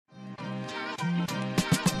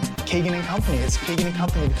Keegan and Company. It's Keegan and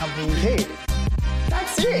Company, the company you keep.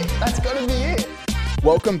 That's it. That's got to be it.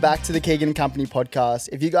 Welcome back to the Keegan and Company podcast.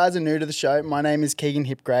 If you guys are new to the show, my name is Keegan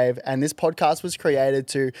Hipgrave, and this podcast was created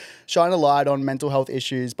to shine a light on mental health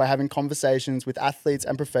issues by having conversations with athletes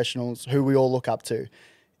and professionals who we all look up to.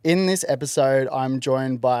 In this episode, I'm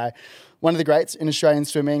joined by one of the greats in Australian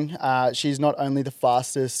swimming. She's not only the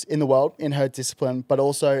fastest in the world in her discipline, but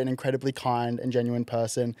also an incredibly kind and genuine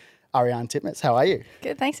person. Ariarne Titmus, how are you?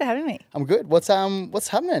 Good, thanks for having me. I'm good. What's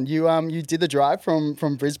happening? You did the drive from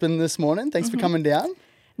Brisbane this morning. Thanks for coming down.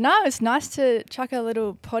 No, it's nice to chuck a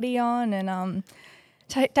little potty on and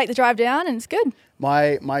take the drive down, and it's good.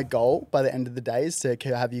 My goal by the end of the day is to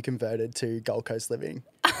have you converted to Gold Coast living.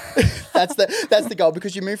 That's the goal,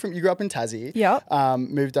 because you grew up in Tassie. Yep.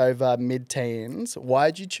 Moved over mid-teens. Why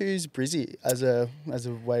did you choose Brizzy as a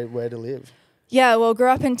way to live? Yeah, well, grew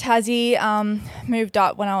up in Tassie, moved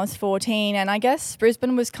up when I was 14, and I guess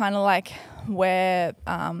Brisbane was kind of like where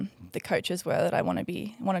the coaches were that I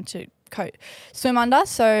wanted to swim under.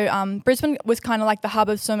 So Brisbane was kind of like the hub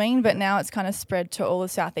of swimming, but now it's kind of spread to all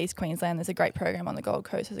of southeast Queensland. There's a great program on the Gold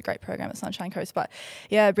Coast. There's a great program at Sunshine Coast. But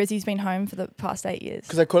yeah, Brizzy's been home for the past 8 years.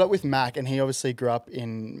 Because I caught up with Mac, and he obviously grew up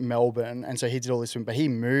in Melbourne, and so he did all this swim, but he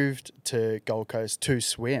moved to Gold Coast to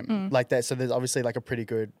swim like that. So there's obviously like a pretty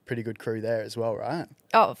good crew there as well, right?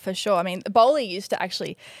 Oh, for sure. I mean, Bowley used to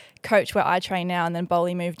actually coach where I train now, and then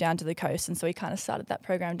Bowley moved down to the coast, and so we kind of started that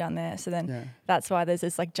program down there. So then that's why there's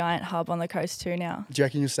this like giant hub on the coast too now. Do you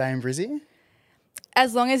reckon you'll stay in Brizzy?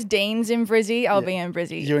 As long as Dean's in Brizzy, I'll be in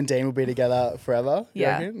Brizzy. You and Dean will be together forever?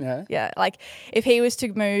 Yeah. Yeah. Like if he was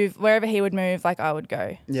to move, wherever he would move, like I would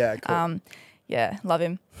go. Yeah, cool. Yeah, love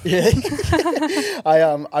him. Yeah.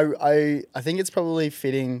 I think it's probably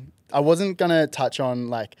fitting. I wasn't gonna touch on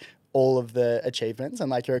like all of the achievements and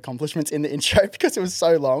like your accomplishments in the intro because it was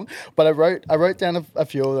so long, but I wrote down a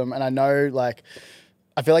few of them, and I know like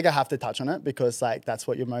I feel like I have to touch on it because like that's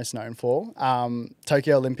what you're most known for.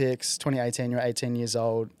 Tokyo Olympics 2018, you're 18 years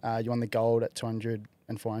old. You won the gold at 200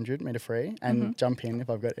 and 400 meter free, and jump in if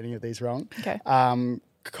I've got any of these wrong. Okay. And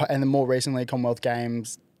then more recently, Commonwealth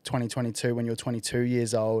Games 2022, when you were 22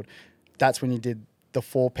 years old, that's when you did the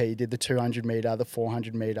 4P, you did the 200 meter, the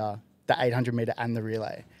 400 meter, the 800 meter, and the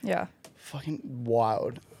relay. Yeah. Fucking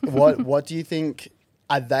wild. What do you think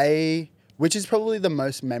which is probably the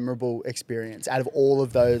most memorable experience out of all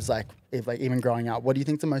of those, like even growing up, what do you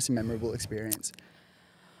think the most memorable experience?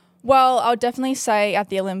 Well, I'll definitely say at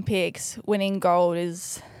the Olympics, winning gold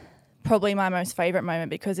is probably my most favourite moment,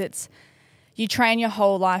 because you train your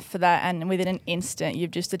whole life for that, and within an instant you've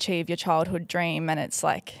just achieved your childhood dream, and it's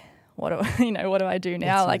like, what do I do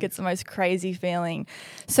now? Like it's the most crazy feeling.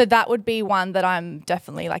 So that would be one that I'm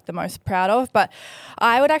definitely like the most proud of. But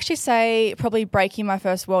I would actually say probably breaking my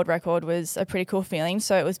first world record was a pretty cool feeling.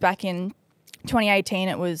 So it was back in 2018,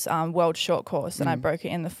 it was world short course, and I broke it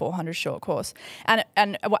in the 400 short course.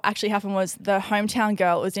 And what actually happened was the hometown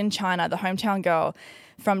girl, it was in China, the hometown girl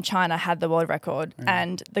from China had the world record,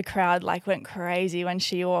 and the crowd like went crazy when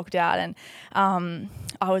she walked out, and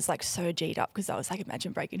I was like so G'd up because I was like,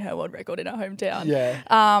 imagine breaking her world record in her hometown.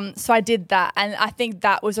 Yeah. So I did that, and I think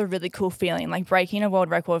that was a really cool feeling. Like breaking a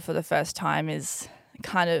world record for the first time is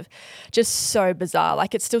kind of just so bizarre.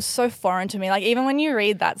 Like it's still so foreign to me. Like even when you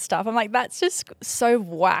read that stuff, I'm like, that's just so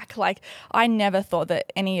whack. Like I never thought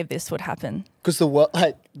that any of this would happen. Because the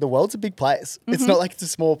world's a big place. It's not like it's a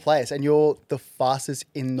small place, and you're the fastest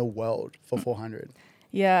in the world for 400.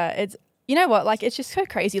 Yeah, it's, you know what, like it's just so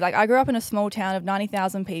crazy. Like I grew up in a small town of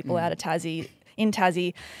 90,000 people out of Tassie. In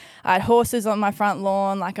Tassie, I had horses on my front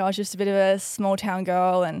lawn. Like I was just a bit of a small town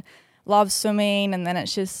girl and loved swimming, and then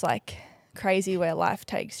it's just like crazy where life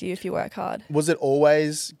takes you if you work hard. Was it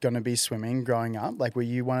always going to be swimming growing up? Like were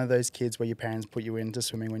you one of those kids where your parents put you into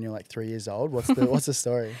swimming when you're like 3 years old? What's the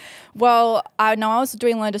story? Well, I know I was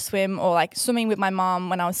doing Learn to Swim, or like swimming with my mum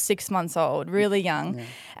when I was 6 months old, really young. Yeah.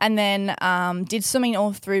 And then did swimming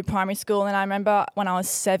all through primary school. And I remember when I was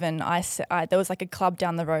 7, there was like a club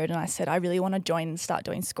down the road, and I said, I really want to join and start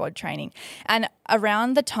doing squad training. And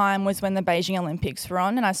around the time was when the Beijing Olympics were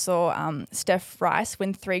on, and I saw Steph Rice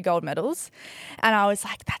win 3 gold medals. And I was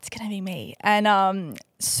like, that's going to be me. And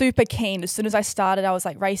super keen. As soon as I started, I was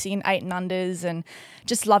like racing in 8 and unders and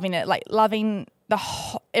just loving it, like loving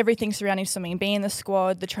everything surrounding swimming, being in the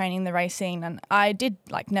squad, the training, the racing. And I did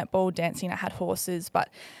like netball, dancing, I had horses, but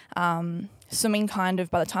swimming kind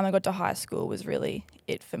of by the time I got to high school was really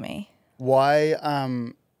it for me. Why?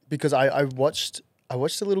 Because I watched a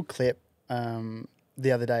little clip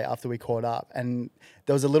the other day after we caught up, and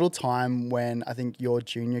there was a little time when I think your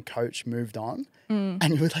junior coach moved on,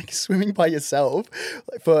 and you were like swimming by yourself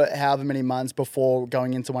for however many months before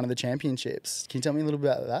going into one of the championships. Can you tell me a little bit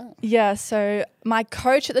about that? Yeah, so my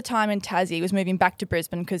coach at the time in Tassie was moving back to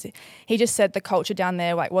Brisbane because he just said the culture down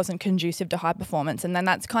there like wasn't conducive to high performance, and then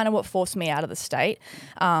that's kind of what forced me out of the state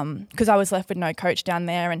because I was left with no coach down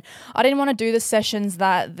there, and I didn't want to do the sessions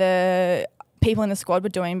that the people in the squad were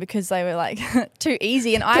doing because they were like too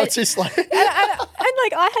easy, and That's just like and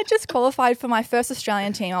like I had just qualified for my first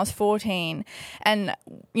Australian team. I was 14, and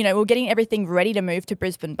we were getting everything ready to move to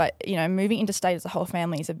Brisbane, but moving interstate as a whole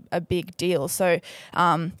family is a big deal. So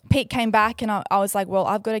Pete came back, and I was like, well,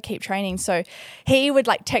 I've got to keep training. So he would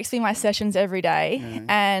like text me my sessions every day,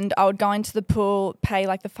 and I would go into the pool, pay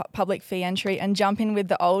like the public fee entry, and jump in with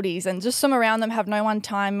the oldies and just swim around them, have no one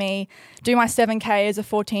time me, do my 7K as a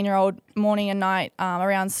 14-year-old morning and night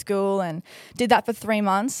around school, and did that for 3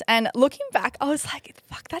 months. And looking back, I was like,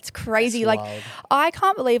 fuck, that's crazy. That's like wild. I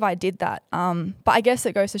can't believe I did that. But I guess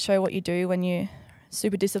it goes to show what you do when you're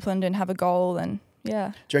super disciplined and have a goal. And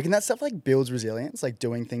yeah. Do you reckon that stuff like builds resilience, like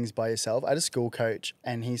doing things by yourself? I had a school coach,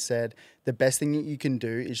 and he said the best thing that you can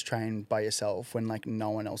do is train by yourself when like no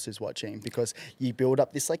one else is watching, because you build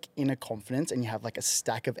up this like inner confidence and you have like a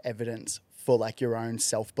stack of evidence for like your own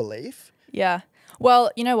self-belief. Yeah.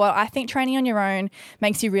 Well, you know what? I think training on your own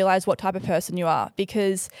makes you realize what type of person you are,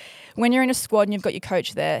 because when you're in a squad and you've got your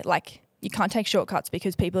coach there, like you can't take shortcuts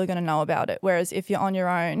because people are going to know about it. Whereas if you're on your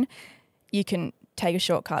own, you can take a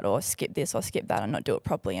shortcut or skip this or skip that and not do it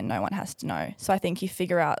properly, and no one has to know. So I think you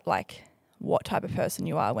figure out like what type of person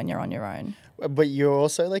you are when you're on your own. But you're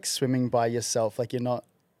also like swimming by yourself. Like you're not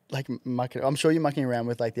like mucking. I'm sure you're mucking around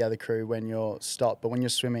with like the other crew when you're stopped, but when you're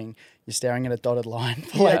swimming, you're staring at a dotted line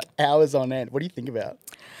for like hours on end. What do you think about?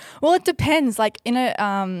 Well, it depends. Like in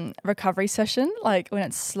a recovery session, like when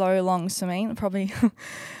it's slow, long swimming, probably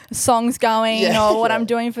songs going or what I'm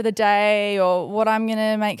doing for the day or what I'm going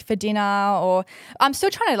to make for dinner, or I'm still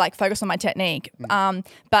trying to like focus on my technique.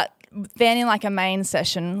 But then in like a main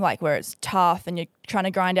session, like where it's tough and you're trying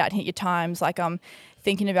to grind out and hit your times, like I'm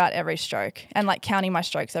thinking about every stroke and like counting my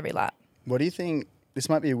strokes every lap. What do you think? This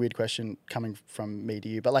might be a weird question coming from me to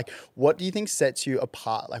you, but like, what do you think sets you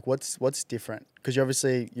apart? Like, what's different? Because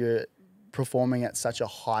you're performing at such a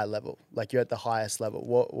high level. Like, you're at the highest level.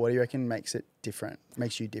 What do you reckon makes it different?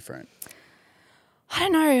 Makes you different? I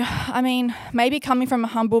don't know. I mean, maybe coming from a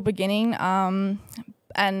humble beginning, and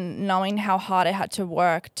knowing how hard I had to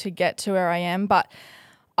work to get to where I am, but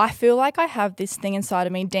I feel like I have this thing inside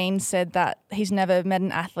of me. Dean said that he's never met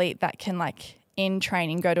an athlete that can like in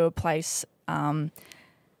training go to a place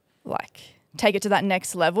like take it to that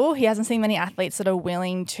next level. He hasn't seen many athletes that are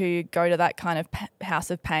willing to go to that kind of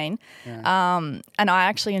house of pain. Yeah. And I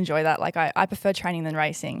actually enjoy that. Like I prefer training than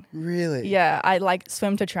racing. Really? Yeah, I like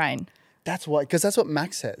swim to train. That's why, because that's what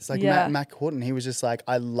Max says. Like Mac Horton, he was just like,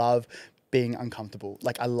 I love being uncomfortable.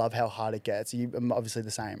 Like I love how hard it gets. You obviously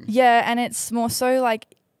the same. Yeah, and it's more so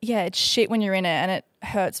like, yeah, it's shit when you're in it and it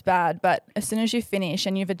hurts bad. But as soon as you finish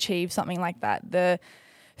and you've achieved something like that, the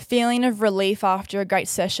feeling of relief after a great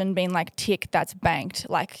session being like, tick, that's banked,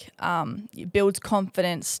 like it builds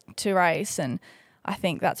confidence to race. And I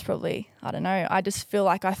think that's probably, I don't know, I just feel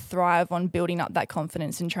like I thrive on building up that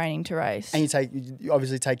confidence in training to race. And you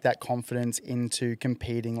obviously take that confidence into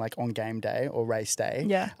competing like on game day or race day.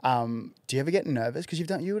 Yeah. Do you ever get nervous? Because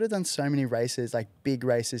you would have done so many races, like big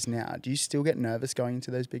races now. Do you still get nervous going into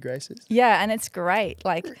those big races? Yeah, and it's great.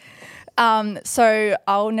 Like, so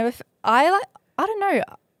I don't know.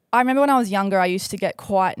 I remember when I was younger, I used to get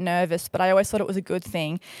quite nervous, but I always thought it was a good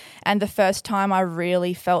thing. And the first time I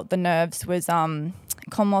really felt the nerves was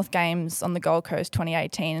Commonwealth Games on the Gold Coast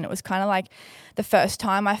 2018. And it was kind of like the first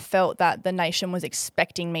time I felt that the nation was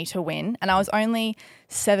expecting me to win. And I was only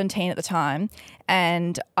 17 at the time.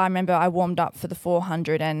 And I remember I warmed up for the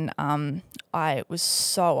 400 and I was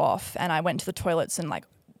so off. And I went to the toilets and like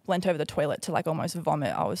leant over the toilet to like almost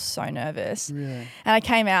vomit. I was so nervous. Really? And I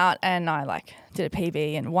came out and I like did a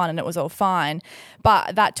PB and won and it was all fine.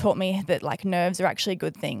 But that taught me that like nerves are actually a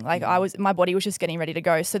good thing. Like my body was just getting ready to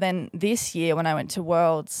go. So then this year when I went to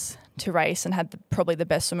Worlds to race and had probably the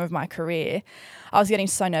best swim of my career, I was getting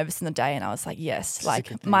so nervous in the day and I was like, yes,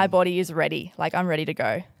 like my body is ready. Like I'm ready to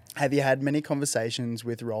go. Have you had many conversations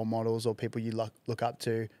with role models or people you look up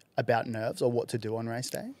to about nerves or what to do on race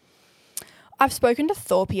day? I've spoken to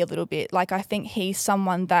Thorpe a little bit. Like I think he's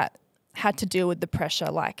someone that had to deal with the pressure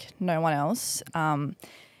like no one else.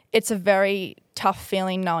 it's a very tough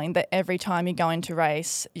feeling knowing that every time you go into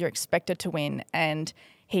race, you're expected to win, and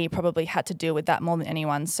he probably had to deal with that more than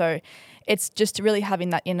anyone. So it's just really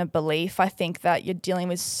having that inner belief. I think that you're dealing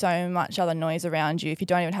with so much other noise around you. If you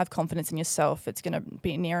don't even have confidence in yourself, it's going to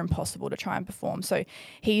be near impossible to try and perform. So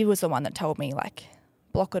he was the one that told me, like,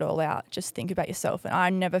 block it all out. Just think about yourself. And I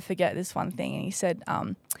never forget this one thing. And he said,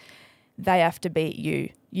 they have to beat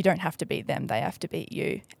you. You don't have to beat them. They have to beat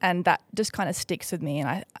you. And that just kind of sticks with me.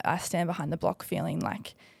 And I stand behind the block feeling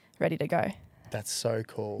like ready to go. That's so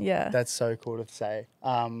cool. Yeah. That's so cool to say.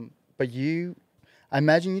 But I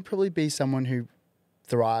imagine you'd probably be someone who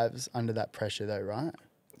thrives under that pressure though, right?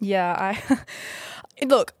 Yeah.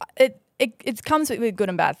 Look, it comes with good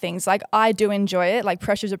and bad things. Like, I do enjoy it. Like,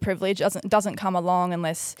 pressure's a privilege. Doesn't come along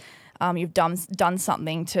unless you've done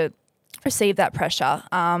something to receive that pressure.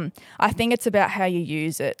 I think it's about how you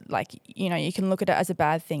use it. Like, you know, you can look at it as a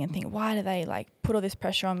bad thing and think, why do they like put all this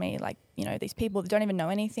pressure on me? Like, you know, these people that don't even know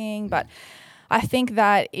anything. But I think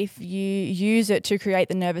that if you use it to create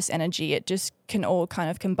the nervous energy, it just can all kind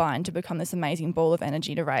of combine to become this amazing ball of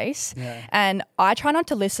energy to race. Yeah. And I try not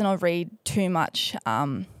to listen or read too much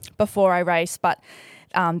before I race, but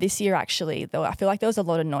this year actually, though, I feel like there was a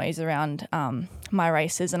lot of noise around my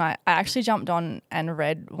races, and I actually jumped on and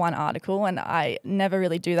read one article, and I never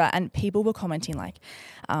really do that, and people were commenting like,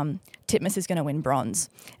 Titmus is going to win bronze,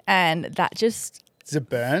 and that just... Does it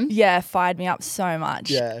burn? Yeah, fired me up so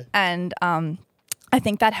much. Yeah. And I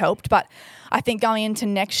think that helped, but I think going into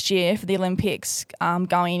next year for the Olympics,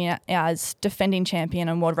 going in as defending champion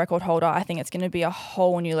and world record holder, I think it's going to be a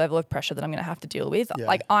whole new level of pressure that I'm going to have to deal with. Yeah.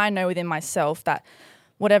 Like, I know within myself that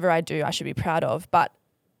whatever I do, I should be proud of, but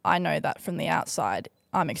I know that from the outside,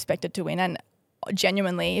 I'm expected to win. And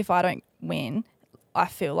genuinely, if I don't win, I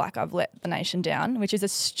feel like I've let the nation down, which is a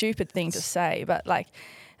stupid thing to say, but like,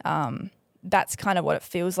 that's kind of what it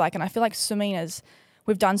feels like. And I feel like swimming, as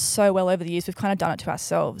we've done so well over the years, we've kind of done it to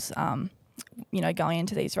ourselves. You know, going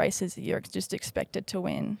into these races, you're just expected to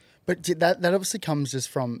win. But that obviously comes just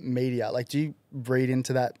from media. Like, do you read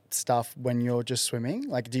into that stuff when you're just swimming?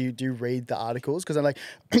 Like, do you read the articles? Because I like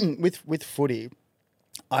with footy,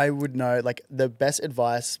 I would know like the best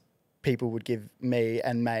advice people would give me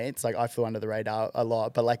and mates. Like, I flew under the radar a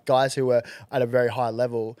lot, but like guys who were at a very high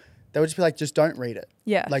level, they would just be like, just don't read it.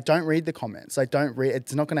 Yeah. Like, don't read the comments. Like, don't read.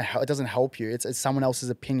 It's not going to help. It doesn't help you. It's someone else's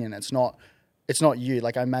opinion. It's not you.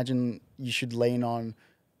 Like, I imagine you should lean on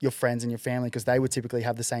your friends and your family because they would typically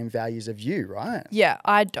have the same values of you, right? Yeah,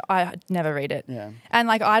 I never read it. Yeah. And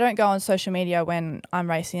like, I don't go on social media when I'm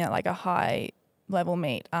racing at like a high level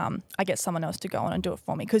meet. I get someone else to go on and do it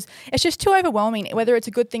for me because it's just too overwhelming. Whether it's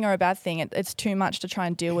a good thing or a bad thing, it's too much to try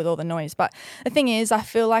and deal with all the noise. But the thing is, I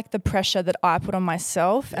feel like the pressure that I put on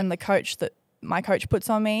myself and the coach that my coach puts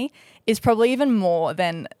on me is probably even more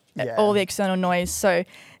than all the external noise. So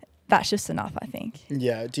that's just enough, I think.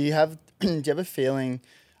 Yeah. Do you have a feeling?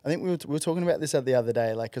 I think we were talking about this the other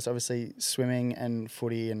day, like, because obviously swimming and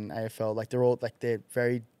footy and AFL, like, they're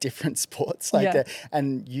very different sports, like,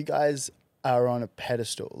 and you guys are on a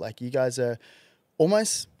pedestal. Like, you guys are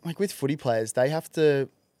almost like with footy players, they have to,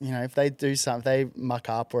 you know, if they do something, if they muck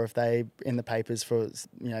up or if they in the papers for,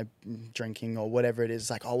 you know, drinking or whatever it is,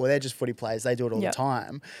 like, oh, well, they're just footy players. They do it all the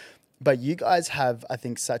time. But you guys have, I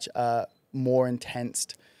think, such a more intense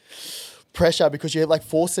pressure because you're like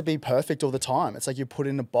forced to be perfect all the time. It's like you're put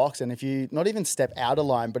in a box, and if you not even step out of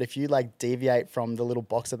line, but if you like deviate from the little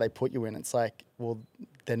box that they put you in, it's like, well,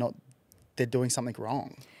 they're doing something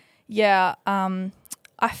wrong. Yeah.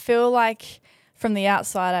 I feel like from the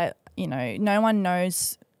outside, no one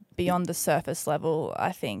knows beyond the surface level.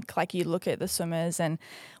 I think like you look at the swimmers and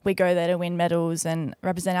we go there to win medals and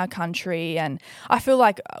represent our country, and I feel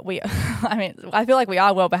like we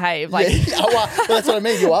are well behaved. Like, well, that's what I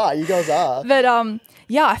mean. You guys are. But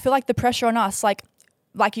I feel like the pressure on us,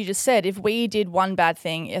 like you just said, if we did one bad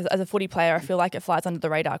thing as a footy player, I feel like it flies under the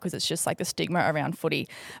radar because it's just like the stigma around footy.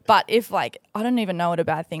 But if I don't even know what a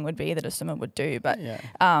bad thing would be that a swimmer would do, but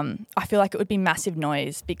I feel like it would be massive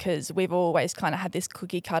noise because we've always kind of had this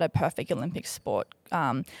cookie cutter perfect Olympic sport.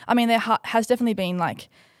 There has definitely been like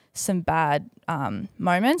some bad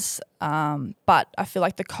moments, but I feel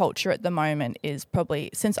like the culture at the moment is probably,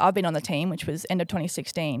 since I've been on the team, which was end of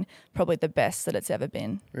 2016, probably the best that it's ever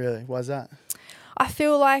been. Really? Why's that? I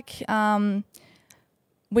feel like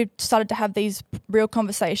we've started to have these real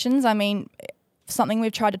conversations. I mean, something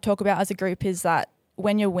we've tried to talk about as a group is that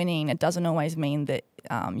when you're winning, it doesn't always mean that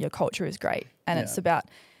your culture is great. And it's about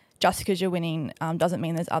just because you're winning doesn't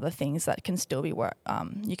mean there's other things that can still be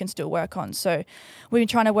you can still work on. So we've been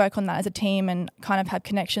trying to work on that as a team and kind of have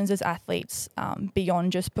connections as athletes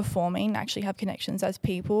beyond just performing, actually have connections as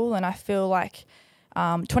people. And I feel like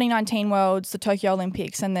 2019 Worlds, the Tokyo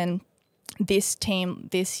Olympics, and then this team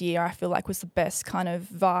this year, I feel like was the best kind of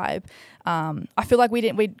vibe. I feel like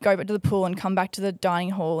we'd go back to the pool and come back to the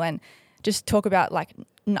dining hall and just talk about like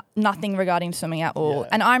nothing regarding swimming at all. Yeah.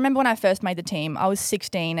 And I remember when I first made the team, I was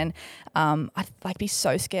 16 and I'd like be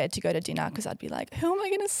so scared to go to dinner because I'd be like, who am I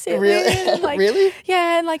going to sit Really? with? And, like, Really?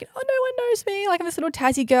 Yeah, and like, oh, no one knows me. Like I'm this little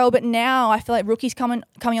Tassie girl. But now I feel like rookies coming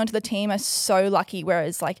onto the team are so lucky,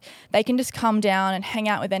 whereas like they can just come down and hang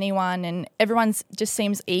out with anyone and everyone's just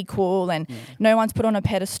seems equal and no one's put on a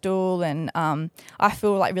pedestal. And I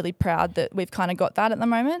feel like really proud that we've kind of got that at the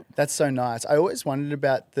moment. That's so nice. I always wondered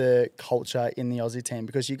about the culture in the Aussie team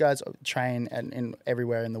because you guys train in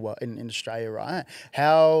everywhere in the world, in Australia, right?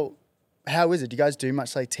 How is it? Do you guys do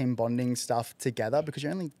much like team bonding stuff together? Because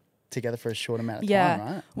you're only together for a short amount of time,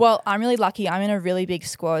 right? Well, I'm really lucky. I'm in a really big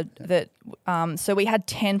squad that, so we had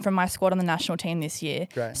 10 from my squad on the national team this year.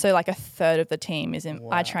 Great. So like a third of the team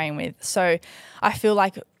I train with. So I feel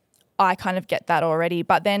like I kind of get that already.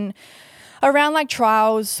 But then around like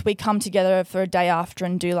trials, we come together for a day after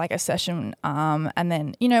and do like a session. And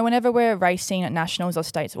then, you know, whenever we're racing at nationals or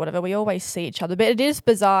states or whatever, we always see each other. But it is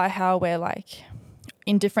bizarre how we're like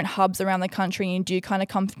in different hubs around the country and you do kind of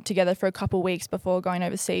come together for a couple of weeks before going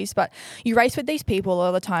overseas. But you race with these people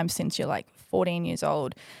all the time since you're like 14 years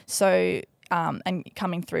old. So, and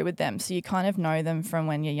coming through with them. So you kind of know them from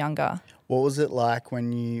when you're younger. What was it like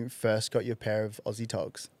when you first got your pair of Aussie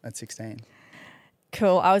togs at 16?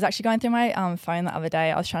 Cool. I was actually going through my phone the other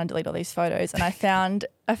day. I was trying to delete all these photos and I found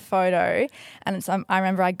a photo and it's, I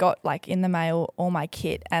remember I got like in the mail all my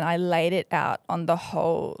kit and I laid it out on the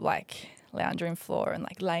whole like lounge room floor and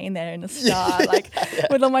like laying there in a star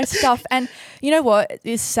with all my stuff. And you know what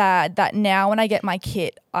is sad that now when I get my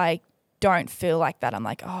kit, I don't feel like that. I'm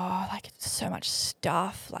like, oh, like so much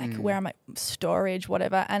stuff, like where am I, storage,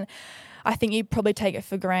 whatever. And I think you probably take it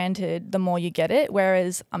for granted the more you get it.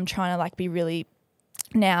 Whereas I'm trying to like be really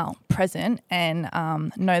now present and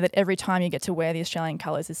know that every time you get to wear the Australian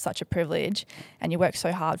colours is such a privilege and you work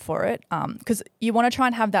so hard for it because you want to try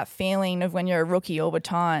and have that feeling of when you're a rookie all the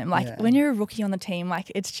time. Like when you're a rookie on the team,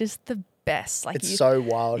 like it's just the best. Like it's so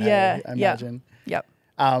wild, hey, imagine. Yep.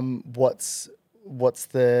 What's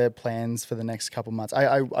the plans for the next couple months?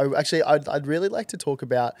 I'd really like to talk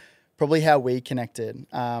about probably how we connected.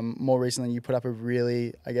 More recently, you put up a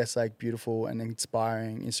really, I guess, like beautiful and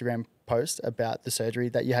inspiring Instagram post about the surgery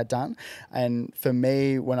that you had done. And for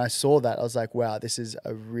me, when I saw that, I was like, wow, this is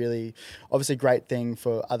a really, obviously great thing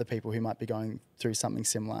for other people who might be going through something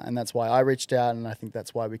similar. And that's why I reached out and I think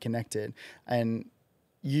that's why we connected. And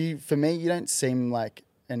for me, you don't seem like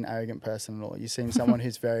an arrogant person at all. You seem someone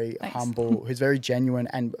who's very humble, who's very genuine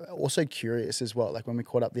and also curious as well. Like when we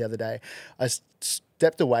caught up the other day, I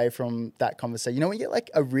stepped away from that conversation. You know, when you get like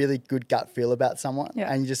a really good gut feel about someone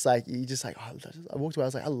and you just like, oh, I walked away, I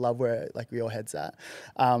was like, I love where like your head's at.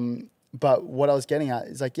 But what I was getting at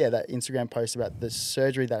is like, that Instagram post about the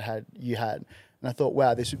surgery that you had. And I thought,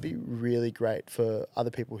 wow, this would be really great for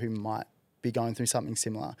other people who might be going through something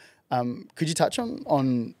similar. Could you touch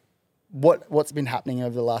on what's been happening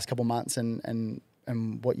over the last couple of months and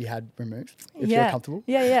what you had removed, if you're comfortable?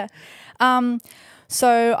 Yeah.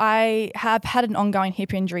 So I have had an ongoing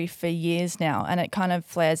hip injury for years now and it kind of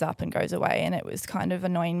flares up and goes away and it was kind of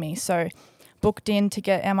annoying me. So booked in to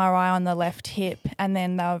get MRI on the left hip and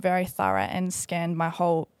then they were very thorough and scanned my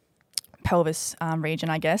whole pelvis region,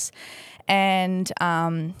 I guess, and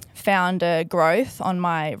found a growth on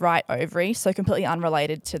my right ovary, so completely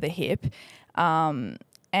unrelated to the hip.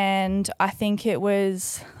 And I think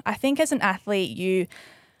as an athlete, you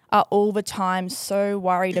are all the time so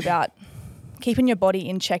worried about keeping your body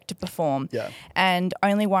in check to perform and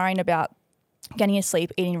only worrying about getting your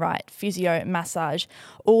sleep, eating right, physio, massage,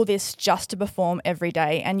 all this just to perform every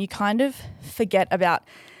day. And you kind of forget about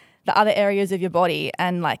the other areas of your body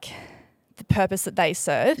and like the purpose that they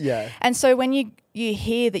serve. Yeah. And so when you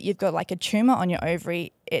hear that you've got like a tumor on your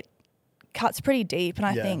ovary, it cuts pretty deep. And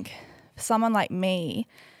I think for someone like me,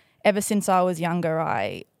 ever since I was younger,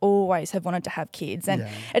 I always have wanted to have kids. And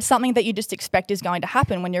it's something that you just expect is going to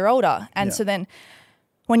happen when you're older. And so then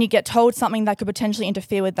when you get told something that could potentially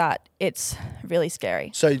interfere with that, it's really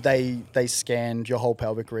scary. So they scanned your whole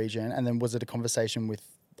pelvic region and then was it a conversation with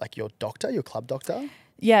like your doctor, your club doctor?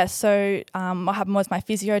 Yeah, so what happened was my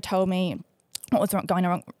physio told me what was going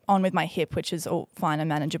on with my hip, which is all fine and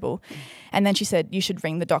manageable. And then she said, you should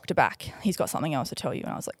ring the doctor back. He's got something else to tell you.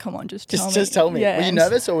 And I was like, come on, just tell me. Just tell me. Yeah, Were you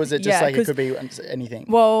nervous, or was it just like it could be anything?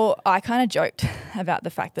 Well, I kind of joked about the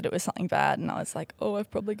fact that it was something bad. And I was like, oh, I've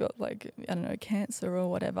probably got like, I don't know, cancer or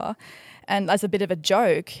whatever. And as a bit of a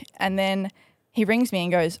joke. And then he rings me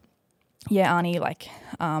and goes, yeah, Arnie, like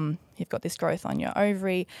you've got this growth on your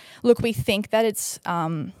ovary. Look, we think that it's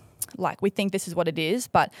we think this is what it is,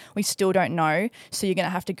 but we still don't know. So you're going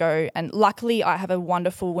to have to go. And luckily I have a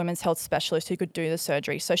wonderful women's health specialist who could do the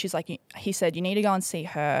surgery. So she's like, he said, you need to go and see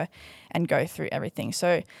her and go through everything.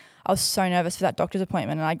 So I was so nervous for that doctor's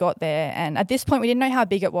appointment, and I got there. And at this point we didn't know how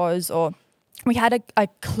big it was, or we had a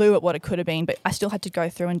clue at what it could have been, but I still had to go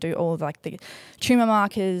through and do all of like the tumor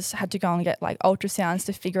markers, had to go and get like ultrasounds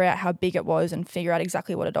to figure out how big it was and figure out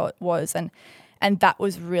exactly what it was. And that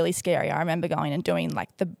was really scary. I remember going and doing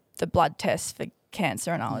like the blood test for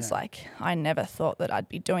cancer, and I was like, I never thought that I'd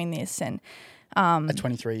be doing this. And at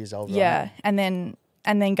 23 years old, yeah, right? and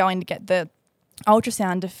then going to get the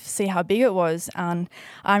ultrasound to see how big it was. And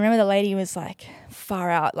I remember the lady was like,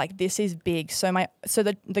 far out, like this is big. So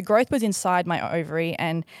the growth was inside my ovary,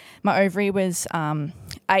 and my ovary was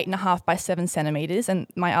 8.5 by 7 centimeters, and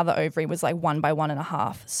my other ovary was like 1 by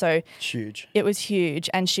 1.5. So huge. It was huge.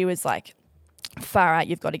 And she was like, far out,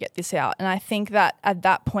 you've got to get this out. And I think that at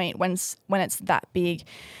that point, when it's that big,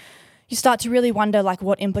 you start to really wonder like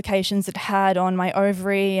what implications it had on my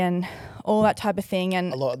ovary and all that type of thing.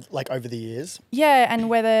 And a lot, like over the years. Yeah, and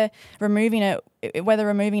whether removing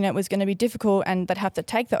it was going to be difficult, and they'd have to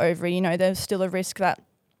take the ovary. You know, there's still a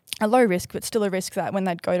low risk, but still a risk that when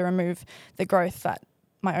they'd go to remove the growth, that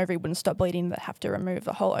my ovary wouldn't stop bleeding, they'd have to remove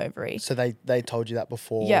the whole ovary. So they told you that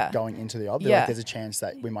before going into the op? They're like, there's a chance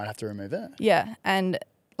that we might have to remove it? Yeah, and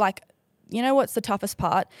like, you know what's the toughest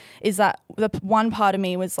part is that the one part of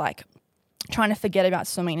me was like trying to forget about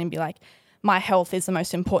swimming and be like, my health is the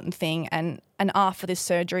most important thing, and after this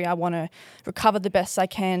surgery I want to recover the best I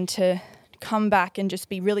can to come back and just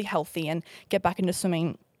be really healthy and get back into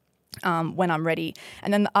swimming when I'm ready.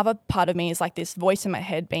 And then the other part of me is like this voice in my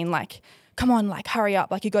head being like, come on, like hurry up,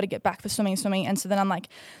 like you got to get back for swimming. And so then I'm like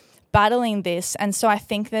battling this. And so I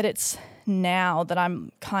think that it's now that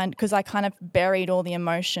because I kind of buried all the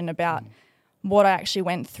emotion about what I actually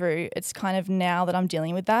went through. It's kind of now that I'm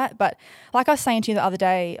dealing with that. But like I was saying to you the other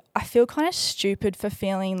day, I feel kind of stupid for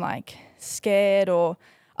feeling like scared or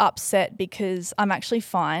upset, because I'm actually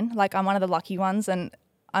fine. Like I'm one of the lucky ones, and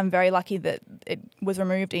I'm very lucky that it was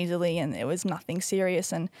removed easily and it was nothing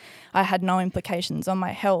serious and I had no implications on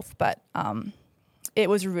my health. But it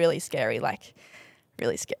was really scary, like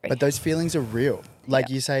really scary. But those feelings are real. Like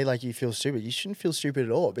you say, like you feel stupid. You shouldn't feel stupid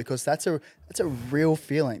at all, because that's a real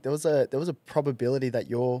feeling. There was a probability that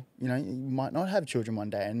you might not have children one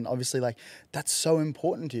day, and obviously like that's so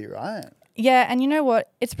important to you, right? Yeah, and you know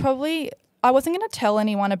what? It's probably, I wasn't going to tell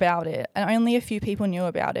anyone about it, and only a few people knew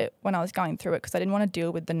about it when I was going through it, because I didn't want to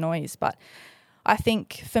deal with the noise. But I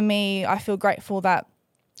think for me, I feel grateful that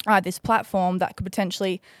I had this platform that could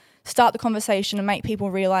potentially start the conversation and make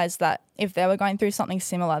people realize that if they were going through something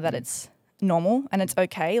similar, that it's normal and it's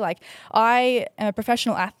okay. Like I am a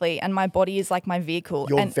professional athlete and my body is like my vehicle.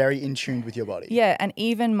 You're very in tune with your body. Yeah, and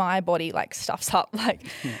even my body like stuffs up.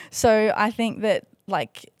 So I think that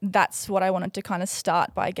like that's what I wanted to kind of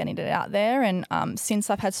start by getting it out there. And since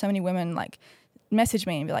I've had so many women like message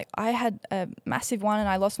me and be like, I had a massive one and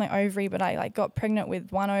I lost my ovary, but I like got pregnant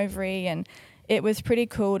with one ovary, and it was pretty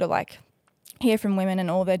cool to like hear from women and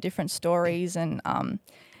all their different stories. And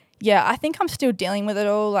I think I'm still dealing with it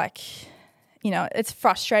all. Like, you know, it's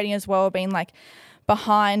frustrating as well being like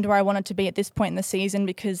behind where I wanted to be at this point in the season,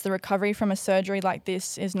 because the recovery from a surgery like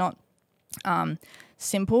this is not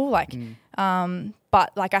simple. Like,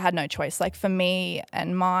 but like I had no choice. Like for me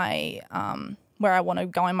and my where I want to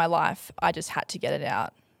go in my life, I just had to get it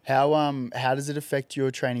out. How does it affect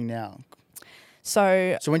your training now?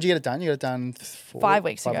 So when did you get it done? You got it done 5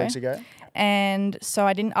 weeks ago. 5 weeks ago. And so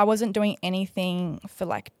I wasn't doing anything for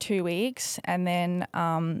like 2 weeks, and then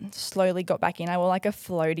slowly got back in. I wore like a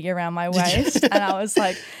floaty around my waist and I was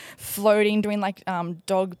like floating, doing like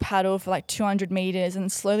dog paddle for like 200 meters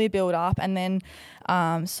and slowly build up. And then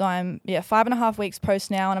so I'm 5.5 weeks post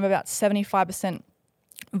now, and I'm about 75%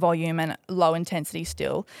 volume and low intensity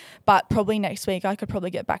still, but probably next week I could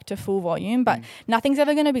probably get back to full volume. But nothing's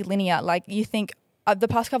ever going to be linear. Like you think, the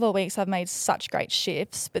past couple of weeks I've made such great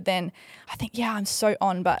shifts, but then I think, I'm so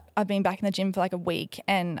on, but I've been back in the gym for like a week,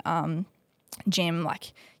 and gym,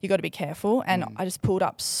 like you got to be careful. And I just pulled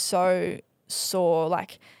up so sore,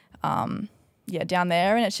 like, down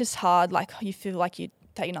there. And it's just hard. Like you feel like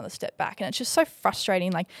take another step back. And it's just so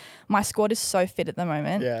frustrating. Like my squad is so fit at the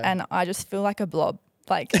moment and I just feel like a blob.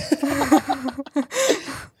 Like,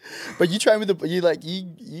 but you train with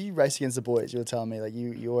you race against the boys. You were telling me like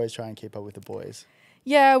you always try and keep up with the boys.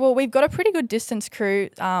 Yeah, well, we've got a pretty good distance crew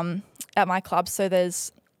at my club. So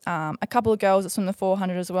there's a couple of girls that swim the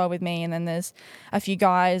 400 as well with me, and then there's a few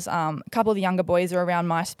guys. A couple of the younger boys are around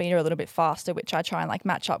my speed, are a little bit faster, which I try and like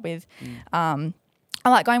match up with. I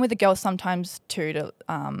like going with the girls sometimes too to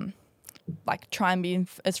like try and be in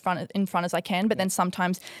front as I can. But then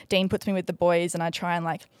sometimes Dean puts me with the boys, and I try and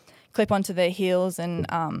like clip onto their heels and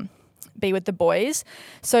be with the boys.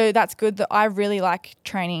 So that's good. That I really like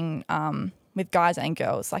training with guys and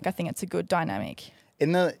girls. Like I think it's a good dynamic.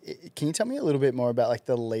 Can you tell me a little bit more about like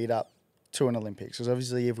the lead up to an Olympics? Because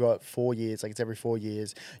obviously you've got 4 years, like it's every 4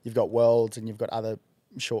 years. You've got Worlds and you've got other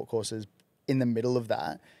short courses in the middle of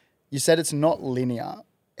that. You said it's not linear.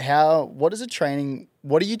 What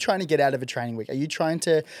are you trying to get out of a training week? Are you trying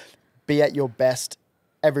to be at your best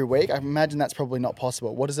every week? I imagine that's probably not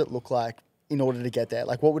possible. What does it look like in order to get there?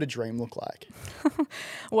 Like what would a dream look like?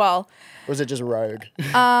 Well, or is it just rogue?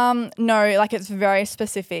 No, like it's very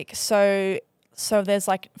specific. So there's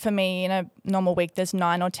like, for me in a normal week, there's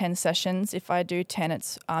 9 or 10 sessions. If I do 10,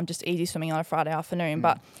 it's just easy swimming on a Friday afternoon.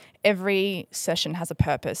 But every session has a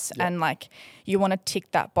purpose and like you want to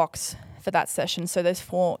tick that box for that session. So there's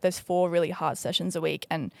four really hard sessions a week.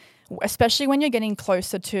 And especially when you're getting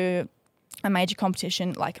closer to a major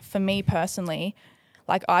competition, like for me personally,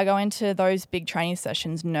 like I go into those big training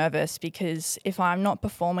sessions nervous because if I'm not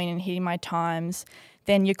performing and hitting my times,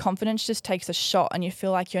 then your confidence just takes a shot and you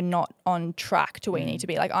feel like you're not on track to where you need to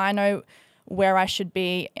be. Like I know where I should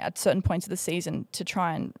be at certain points of the season to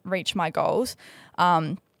try and reach my goals.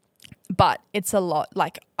 But it's a lot.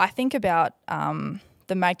 Like I think about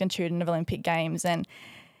the magnitude of Olympic Games and,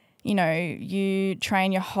 you know, you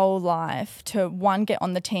train your whole life to get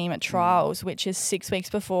on the team at trials, which is 6 weeks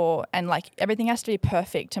before, and like everything has to be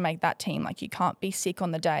perfect to make that team. Like you can't be sick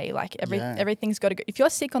on the day. Like everything's got to go. If you're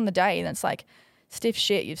sick on the day, then it's like stiff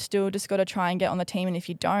shit. You've still just got to try and get on the team. And if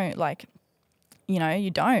you don't, like, you know,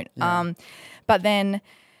 you don't. Yeah. But then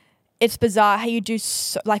it's bizarre how you do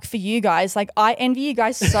like for you guys, like I envy you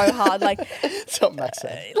guys so hard. Like, something Max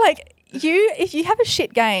said. Like if you have a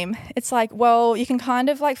shit game, it's like, well, you can kind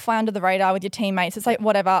of like fly under the radar with your teammates. It's like,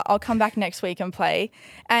 whatever, I'll come back next week and play.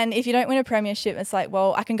 And if you don't win a premiership, it's like,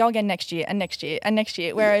 well, I can go again next year and next year and next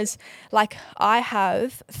year. Whereas like I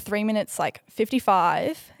have 3 minutes, like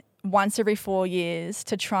 55 once every 4 years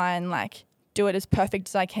to try and like do it as perfect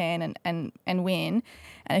as I can and win.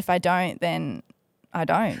 And if I don't, then I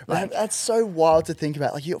don't. Like, that's so wild to think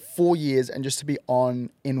about. Like you got 4 years and just to be on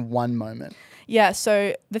in one moment. Yeah,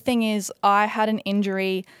 so the thing is I had an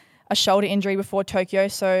injury, a shoulder injury before Tokyo.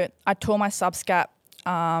 So I tore my subscap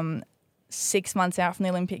 6 months out from the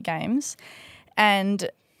Olympic Games. And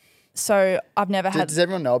so I've never had... Does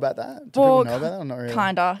everyone know about that? Do people know about that or not really?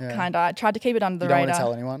 Kinda. I tried to keep it under the radar. You don't want to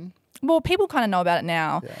tell anyone? Well, people kind of know about it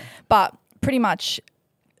now. Yeah. But pretty much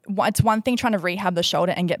it's one thing trying to rehab the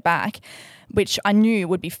shoulder and get back, which I knew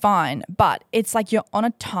would be fine. But it's like you're on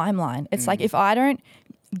a timeline. It's like if I don't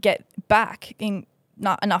get back in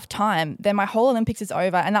not enough time, then my whole Olympics is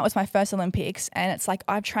over. And that was my first Olympics. And it's like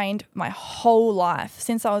I've trained my whole life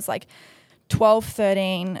since I was like 12,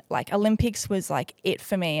 13, like Olympics was like it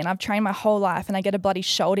for me. And I've trained my whole life and I get a bloody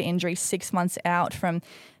shoulder injury 6 months out from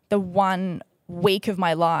the 1 week of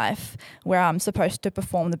my life where I'm supposed to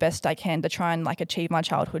perform the best I can to try and like achieve my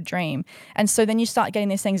childhood dream. And so then you start getting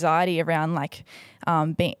this anxiety around like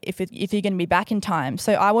if you're going to be back in time.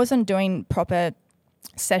 So I wasn't doing proper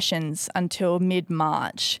sessions until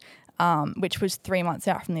mid-March, which was 3 months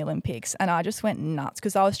out from the Olympics. And I just went nuts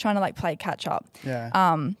because I was trying to like play catch up.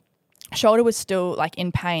 Yeah. Shoulder was still like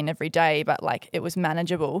in pain every day, but like it was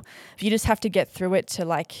manageable. You just have to get through it to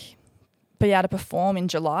like be able to perform in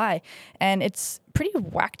July. And it's pretty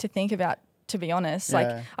whack to think about, to be honest. Yeah.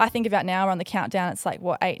 Like I think about now we're on the countdown, it's like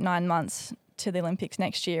 8-9 months to the Olympics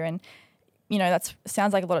next year. And you know,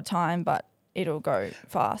 sounds like a lot of time, but it'll go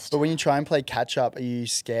fast. But when you try and play catch up, are you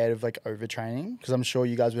scared of like overtraining? Because I'm sure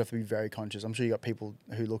you guys would have to be very conscious. I'm sure you got people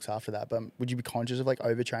who looks after that, but would you be conscious of like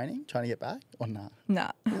overtraining, trying to get back or nah?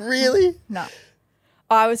 Nah. Really? Nah.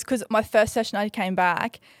 Because my first session I came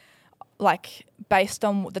back, like based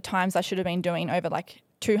on the times I should have been doing over like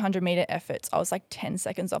 200 meter efforts, I was like 10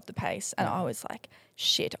 seconds off the pace. And I was like,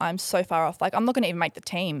 shit, I'm so far off. Like I'm not going to even make the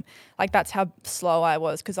team. Like that's how slow I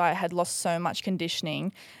was because I had lost so much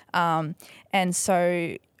conditioning. And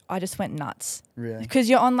so I just went nuts. Really? Because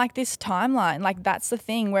you're on like this timeline. Like that's the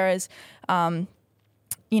thing. Whereas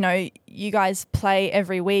you know, you guys play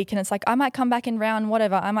every week and it's like, I might come back in round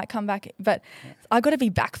whatever, I might come back, but I got to be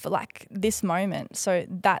back for like this moment. So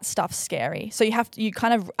that stuff's scary. So you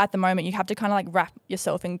kind of, at the moment, you have to kind of like wrap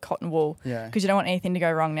yourself in cotton wool because you don't want anything to go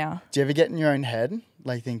wrong now. Do you ever get in your own head,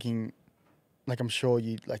 like thinking, like I'm sure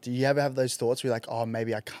you, like, do you ever have those thoughts where you're like, oh,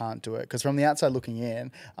 maybe I can't do it? Because from the outside looking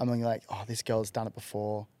in, I'm thinking like, oh, this girl's done it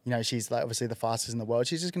before. You know, she's like obviously the fastest in the world.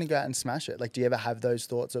 She's just going to go out and smash it. Like, do you ever have those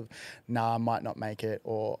thoughts of, nah, I might not make it?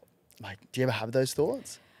 Or like, do you ever have those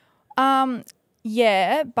thoughts?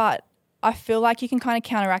 Yeah, but I feel like you can kind of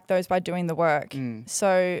counteract those by doing the work.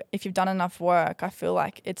 So if you've done enough work, I feel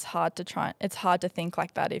like it's hard to think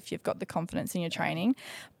like that if you've got the confidence in your training.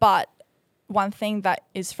 But one thing that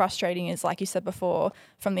is frustrating is, like you said before,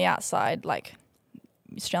 from the outside, like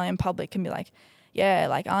Australian public can be like, yeah,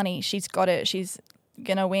 like Arnie, she's got it, she's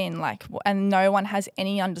gonna win, like, and no one has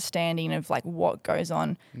any understanding of like what goes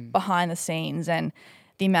on behind the scenes and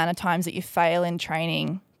the amount of times that you fail in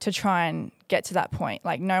training to try and get to that point.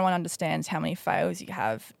 Like, no one understands how many fails you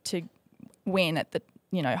have to win at the,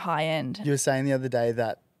 you know, high end. You were saying the other day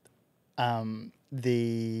that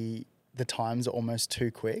the times are almost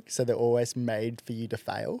too quick, so they're always made for you to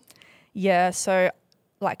fail. Yeah, so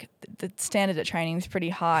like the standard at training is pretty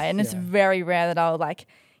high, and it's very rare that I'll like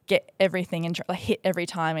get everything and like hit every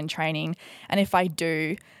time in training. And if I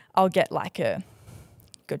do, I'll get like a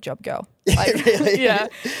good job, girl. Like, really? Yeah.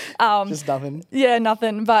 Just nothing. Yeah,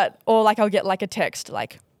 nothing. But or like I'll get like a text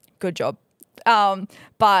like good job.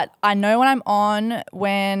 But I know when I'm on,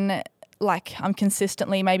 when like I'm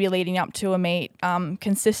consistently maybe leading up to a meet,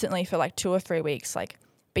 consistently for like 2 or 3 weeks, like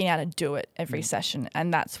being able to do it every session.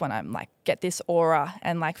 And that's when I'm like get this aura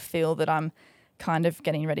and like feel that I'm kind of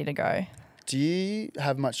getting ready to go. Do you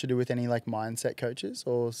have much to do with any like mindset coaches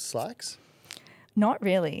or slacks? Not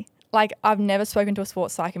really. Like, I've never spoken to a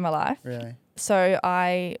sports psych in my life. Really? So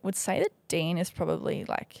I would say that Dean is probably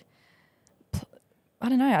like, I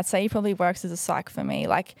don't know, I'd say he probably works as a psych for me.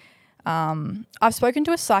 Like, I've spoken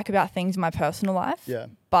to a psych about things in my personal life,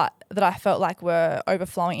 but that I felt like were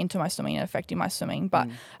overflowing into my swimming and affecting my swimming. But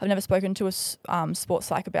I've never spoken to a sports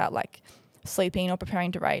psych about like sleeping or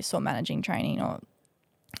preparing to race or managing training or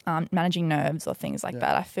managing nerves or things like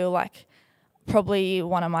that. I feel like probably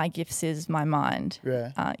one of my gifts is my mind.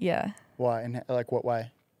 Yeah. Why? In like what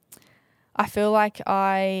way? I feel like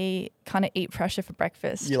I kind of eat pressure for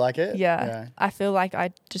breakfast. You like it? Yeah. I feel like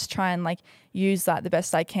I just try and like use that the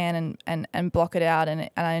best I can and block it out, and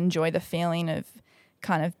I enjoy the feeling of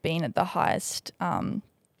kind of being at the highest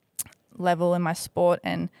level in my sport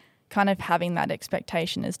and kind of having that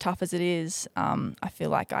expectation, as tough as it is. I feel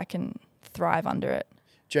like I can thrive under it.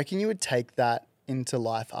 Do you reckon you would take that into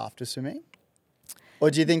life after swimming? Or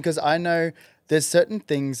do you think, because I know there's certain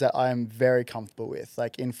things that I'm very comfortable with.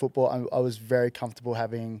 Like in football, I was very comfortable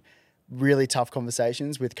having really tough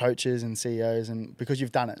conversations with coaches and CEOs, and because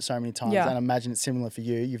you've done it so many times, and I imagine it's similar for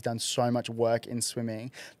you, you've done so much work in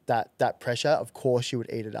swimming that pressure, of course you would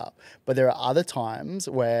eat it up. But there are other times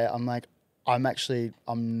where I'm like, I'm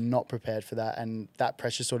not prepared for that, and that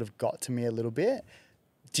pressure sort of got to me a little bit.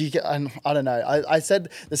 Do you get, I don't know. I said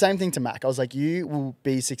the same thing to Mac. I was like, you will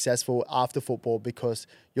be successful after football because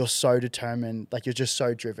you're so determined, like you're just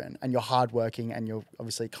so driven and you're hardworking and you're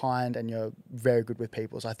obviously kind and you're very good with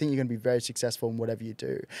people. So I think you're going to be very successful in whatever you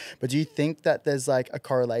do. But do you think that there's like a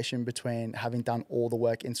correlation between having done all the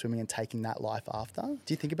work in swimming and taking that life after?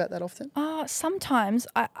 Do you think about that often? Sometimes.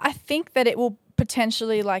 I think that it will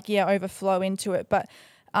potentially overflow into it. But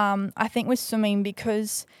I think with swimming,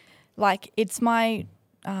 because like it's my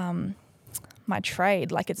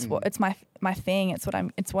trade, like it's my thing, it's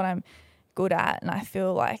what I'm good at, and I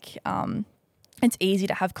feel like it's easy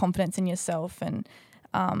to have confidence in yourself and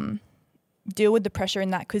deal with the pressure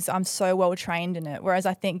in that because I'm so well trained in it. Whereas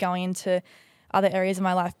I think going into other areas of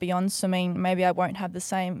my life beyond swimming, maybe I won't have the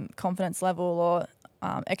same confidence level or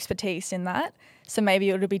expertise in that, so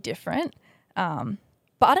maybe it'll be different.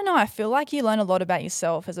 But I don't know, I feel like you learn a lot about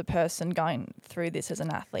yourself as a person going through this as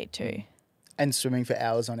an athlete too. And swimming for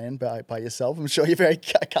hours on end by yourself. I'm sure you're very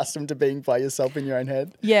accustomed to being by yourself in your own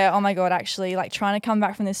head. Yeah, oh my God, actually, like trying to come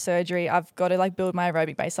back from this surgery, I've got to like build my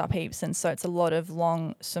aerobic base up heaps, and so it's a lot of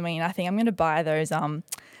long swimming. I think I'm going to buy those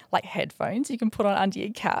like headphones you can put on under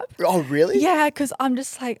your cap. Oh, really? Yeah, because I'm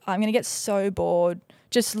just like, I'm going to get so bored.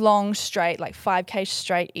 Just long, straight, like 5K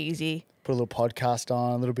straight, easy. Put a little podcast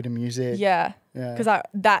on, a little bit of music. Yeah. Because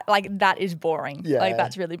that is boring. Yeah. Like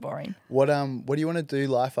that's really boring. What do you want to do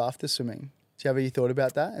life after swimming? Do you have any thought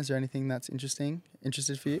about that? Is there anything that's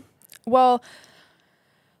interested for you? Well,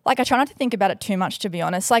 like I try not to think about it too much, to be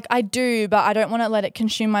honest. Like I do, but I don't want to let it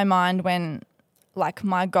consume my mind when like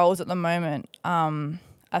my goals at the moment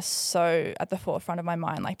are are so at the forefront of my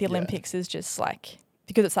mind. Like the Olympics is just like,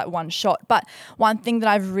 because it's like one shot. But one thing that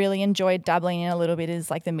I've really enjoyed dabbling in a little bit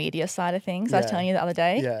is like the media side of things. I was telling you the other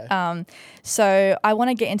day. Yeah. So I want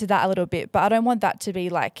to get into that a little bit, but I don't want that to be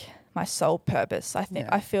like my sole purpose.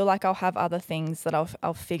 I feel like I'll have other things that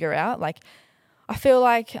I'll figure out. Like I feel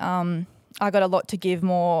like I got a lot to give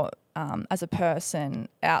more as a person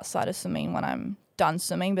outside of swimming when I'm done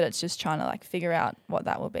swimming, but it's just trying to like figure out what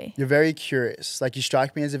that will be. You're very curious. Like you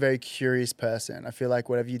strike me as a very curious person. I feel like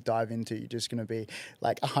whatever you dive into, you're just going to be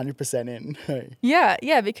like 100% in.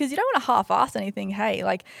 Yeah, because you don't want to half-ass anything. Hey,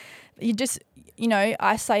 like you just,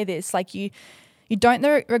 I say this, like you don't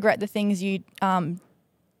regret the things you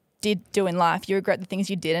did do in life. You regret the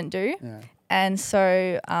things you didn't do. Yeah. And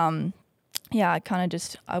so, I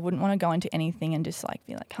wouldn't want to go into anything and just like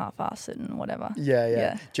be like half-assed and whatever.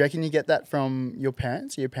 Yeah. Do you reckon you get that from your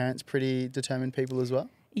parents? Are your parents pretty determined people as well?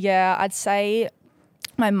 Yeah, I'd say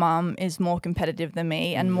my mum is more competitive than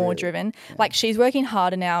me and more driven. Yeah. Like she's working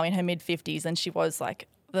harder now in her mid-50s than she was like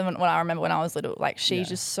when I remember when I was little. Like she's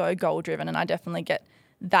just so goal-driven, and I definitely get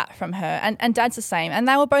that from her. And Dad's the same. And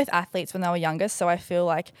they were both athletes when they were younger, so I feel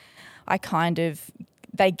like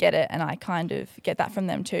they get it, and I kind of get that from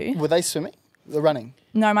them too. Were they swimming? The running?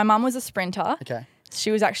 No, my mum was a sprinter. Okay.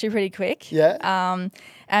 She was actually pretty quick. Yeah.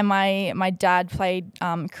 And my dad played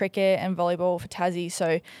cricket and volleyball for Tassie,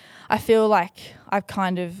 so I feel like I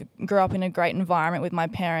kind of grew up in a great environment with my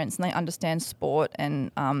parents, and they understand sport,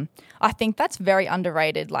 and I think that's very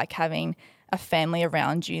underrated, like having a family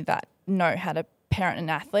around you that know how to parent an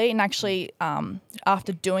athlete. And actually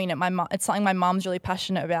after doing it, it's something my mum's really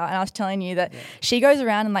passionate about, and I was telling you that she goes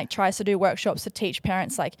around and like tries to do workshops to teach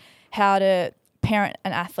parents like how to parent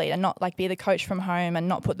an athlete and not like be the coach from home and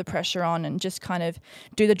not put the pressure on, and just kind of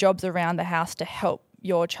do the jobs around the house to help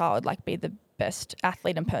your child like be the best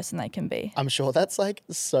athlete and person they can be. I'm sure that's like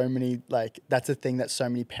so many, like that's a thing that so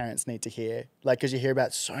many parents need to hear. Like, because you hear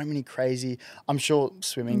about so many crazy, I'm sure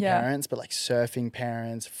swimming parents, but like surfing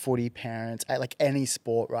parents, footy parents, like any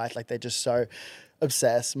sport, right? Like they're just so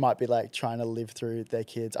obsessed, might be like trying to live through their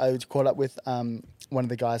kids. I was caught up with one of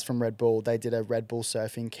the guys from Red Bull. They did a Red Bull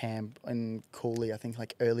surfing camp in Cooley, I think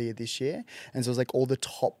like earlier this year. And so it was like all the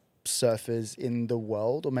top surfers in the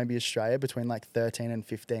world, or maybe Australia, between like 13 and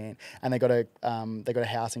 15, and they got a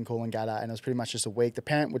house in Coolangatta, and it was pretty much just a week. The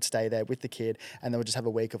parent would stay there with the kid, and they would just have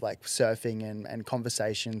a week of like surfing and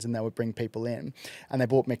conversations, and they would bring people in. And they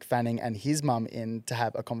brought Mick Fanning and his mum in to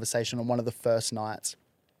have a conversation on one of the first nights.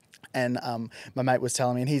 And my mate was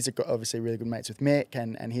telling me, and he's obviously really good mates with Mick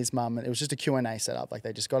and his mum, and it was just a Q&A set up. Like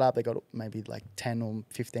they just got up, they got maybe like 10 or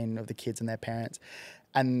 15 of the kids and their parents.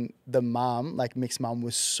 And the mum, like Mick's mum,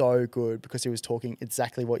 was so good because he was talking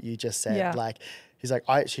exactly what you just said. Yeah. Like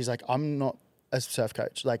she's like, I'm not a surf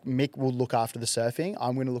coach. Like Mick will look after the surfing.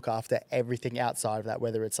 I'm going to look after everything outside of that,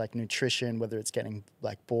 whether it's like nutrition, whether it's getting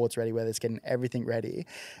like boards ready, whether it's getting everything ready.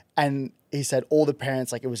 And he said all the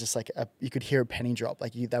parents, like it was just like you could hear a penny drop.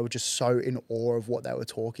 Like they were just so in awe of what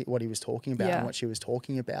he was talking about and what she was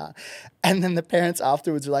talking about. And then the parents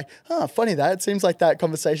afterwards were like, funny that. It seems like that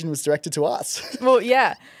conversation was directed to us. Well,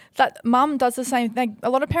 yeah. That mum does the same thing. A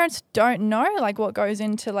lot of parents don't know like what goes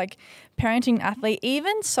into like parenting an athlete.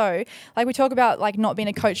 Even so, like we talk about like not being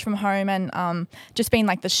a coach from home and just being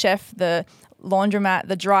like the chef, the laundromat,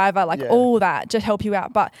 the driver, like all that to help you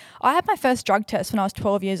out. But I had my first drug test when I was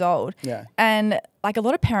 12 years old. Yeah. And like a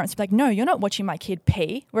lot of parents were like, no, you're not watching my kid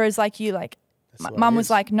pee. Whereas like you like, mum was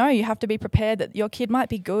like, no, you have to be prepared that your kid might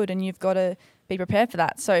be good and you've got to be prepared for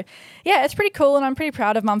that. So yeah, it's pretty cool, and I'm pretty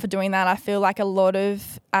proud of mum for doing that. I feel like a lot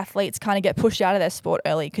of athletes kind of get pushed out of their sport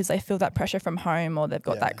early because they feel that pressure from home, or they've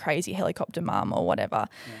got that crazy helicopter mum or whatever.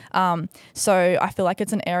 So I feel like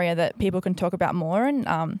it's an area that people can talk about more, and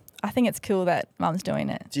I think it's cool that mum's doing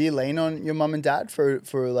it. Do you lean on your mum and dad for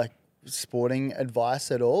like sporting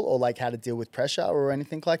advice at all, or like how to deal with pressure or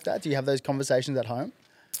anything like that? Do you have those conversations at home?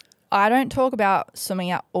 I don't talk about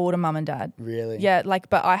swimming at all to mum and dad. Really? Yeah,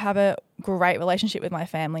 but I have a great relationship with my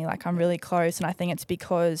family. Like I'm really close, and I think it's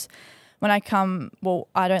because when I don't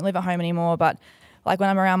live at home anymore, but like when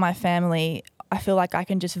I'm around my family, I feel like I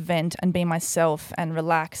can just vent and be myself and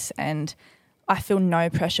relax, and I feel no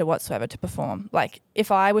pressure whatsoever to perform. Like if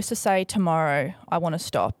I was to say tomorrow I want to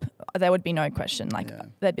stop, there would be no question. Like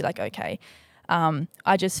they'd be like, okay.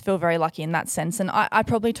 I just feel very lucky in that sense. And I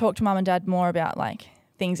probably talk to mum and dad more about like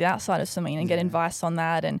things outside of swimming and get advice on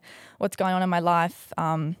that and what's going on in my life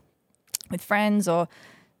with friends or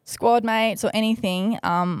squad mates or anything.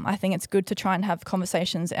 I think it's good to try and have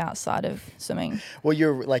conversations outside of swimming. Well,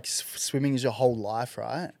 you're like swimming is your whole life,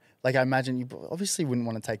 right? Like I imagine you obviously wouldn't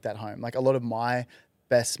want to take that home. Like a lot of my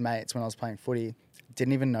best mates when I was playing footy,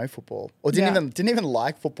 didn't even know football or didn't even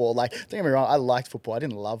like football. Like, don't get me wrong, I liked football. I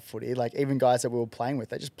didn't love footy. Like, even guys that we were playing with,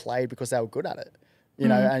 they just played because they were good at it. You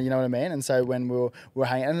know, and you know what I mean? And so when we were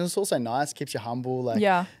hanging, and it's also nice, keeps you humble. Like,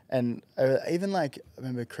 and even like, I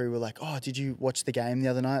remember crew were like, oh, did you watch the game the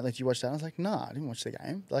other night? Like, did you watch that? I was like, nah, I didn't watch the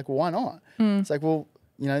game. Like, well, why not? It's like, well,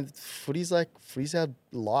 you know, footy's our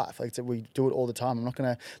life. Like, we do it all the time. I'm not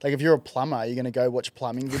going to, like, if you're a plumber, you're going to go watch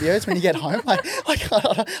plumbing videos when you get home. Like,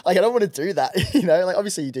 I don't want to do that. You know, like,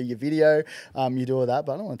 obviously you do your video, you do all that,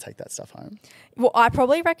 but I don't want to take that stuff home. Well, I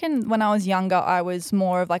probably reckon when I was younger, I was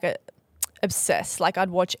more of like obsessed. Like, I'd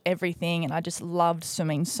watch everything and I just loved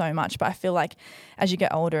swimming so much. But I feel like as you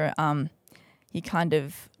get older, you kind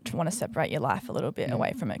of want to separate your life a little bit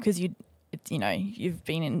away from it because you've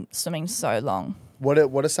been in swimming so long. What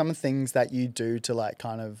are some of the things that you do to like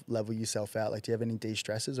kind of level yourself out? Like, do you have any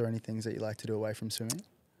de-stressors or any things that you like to do away from swimming?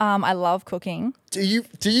 I love cooking. Do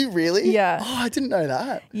you really? Yeah. Oh, I didn't know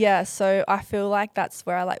that. Yeah, so I feel like that's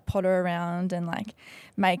where I like potter around and like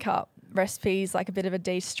make up recipes, like a bit of a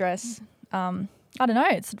de-stress. I don't know,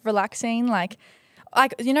 it's relaxing. Like,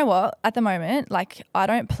 you know what, at the moment, like, I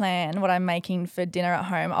don't plan what I'm making for dinner at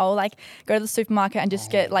home. I'll like go to the supermarket and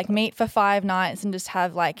just get like meat for 5 nights and just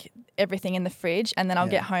have like everything in the fridge, and then I'll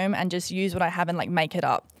get home and just use what I have and like make it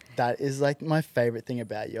up. That is like my favorite thing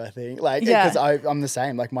about you, I think. Like, because I'm the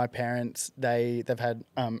same. Like, my parents, they've had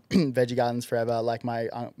veggie gardens forever. Like,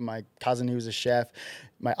 my cousin who was a chef,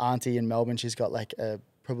 my auntie in Melbourne, she's got like a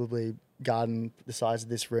probably garden the size of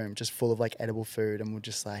this room just full of like edible food, and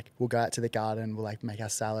we'll go out to the garden, we'll like make our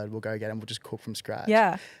salad, we'll go get it, and we'll just cook from scratch.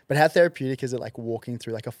 Yeah. But how therapeutic is it like walking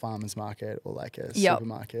through like a farmer's market or like a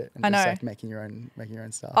supermarket and just like making your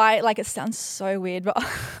own stuff? It sounds so weird, but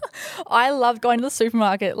I love going to the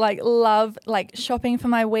supermarket, love shopping for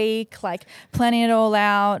my week, like planning it all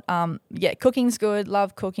out. Cooking's good,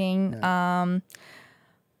 love cooking. Yeah.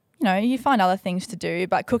 You find other things to do,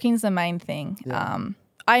 but cooking's the main thing. Yeah.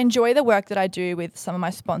 I enjoy the work that I do with some of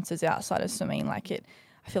my sponsors outside of swimming. I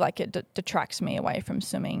feel like it detracts me away from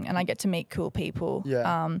swimming, and I get to meet cool people.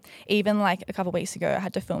 Yeah. Even like a couple of weeks ago, I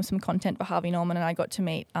had to film some content for Harvey Norman, and I got to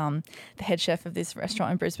meet the head chef of this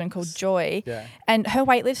restaurant in Brisbane called Joy. Yeah. And her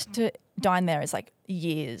wait list to dine there is like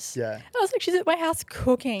years. Yeah. And I was like, she's at my house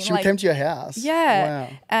cooking. She came to your house? Yeah. Wow.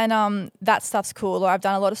 And that stuff's cool. Or I've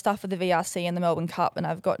done a lot of stuff with the VRC and the Melbourne Cup, and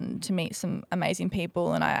I've gotten to meet some amazing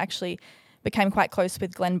people, and I actually became quite close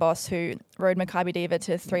with Glenn Boss, who rode Maccabi Diva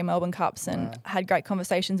to 3 Melbourne Cups, and had great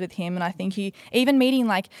conversations with him. And I think even meeting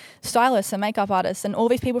like stylists and makeup artists and all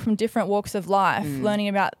these people from different walks of life, learning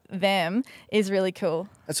about them is really cool.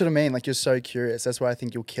 That's what I mean. Like, you're so curious. That's why I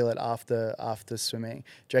think you'll kill it after swimming.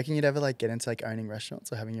 Do you reckon you'd ever like get into like owning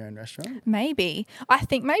restaurants or having your own restaurant? Maybe. I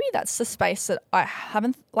think maybe that's the space that I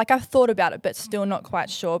haven't, like, I've thought about it, but still not quite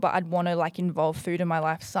sure. But I'd want to like involve food in my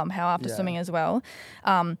life somehow after swimming as well.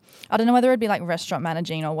 I don't know whether it'd be like restaurant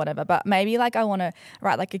managing or whatever, but maybe like I want to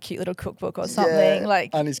write like a cute little cookbook or something.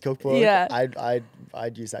 Like Annie's cookbook. Yeah.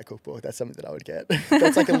 I'd use that cookbook. That's something that I would get.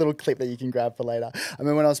 That's like a little clip that you can grab for later. I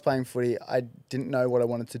mean, when I was playing footy, I didn't know what I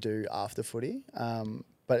wanted to do after footy.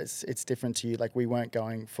 But it's different to you. Like, we weren't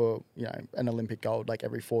going for, an Olympic gold. Like,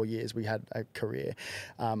 every 4 years we had a career.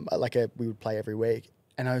 We would play every week.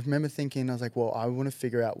 And I remember thinking, I was like, well, I want to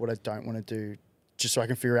figure out what I don't want to do just so I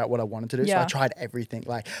can figure out what I wanted to do. Yeah. So I tried everything.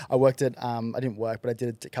 Like, I worked at, I didn't work, but I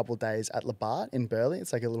did a couple of days at Le Bart in Burleigh.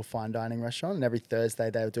 It's like a little fine dining restaurant. And every Thursday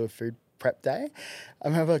they would do a food prep day. I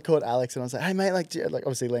remember I called Alex and I was like, hey mate, like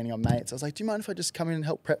obviously leaning on mates. I was like, do you mind if I just come in and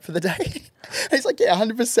help prep for the day? And he's like, yeah,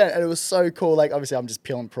 100%. And it was so cool. Like, obviously I'm just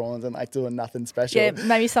peeling prawns and like doing nothing special. Yeah,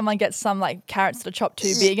 maybe someone gets some like carrots that are chopped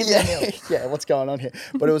too big in their meal. Yeah, what's going on here?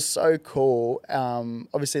 But it was so cool.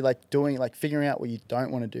 Obviously figuring out what you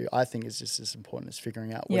don't want to do, I think is just as important as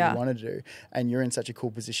figuring out what you want to do. And you're in such a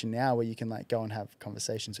cool position now where you can like go and have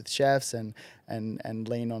conversations with chefs and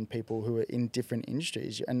lean on people who are in different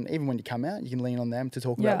industries. And even when you come out, you can lean on them to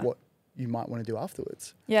talk about what you might want to do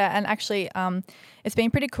afterwards. Yeah, and actually it's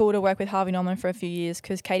been pretty cool to work with Harvey Norman for a few years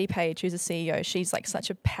because Katie Page, who's the CEO, she's like such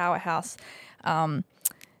a powerhouse, in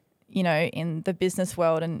the business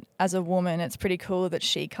world. And as a woman, it's pretty cool that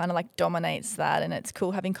she kind of like dominates that, and it's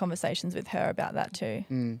cool having conversations with her about that too.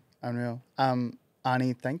 Unreal.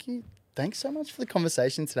 Arnie, thank you. Thanks so much for the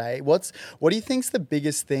conversation today. What do you think's the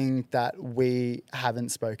biggest thing that we haven't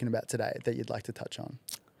spoken about today that you'd like to touch on?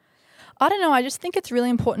 I don't know. I just think it's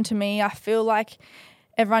really important to me. I feel like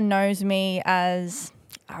everyone knows me as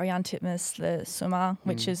Ariarne Titmus, the swimmer,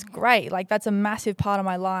 which is great. Like, that's a massive part of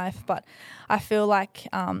my life. But I feel like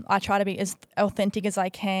I try to be as authentic as I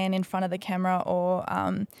can in front of the camera or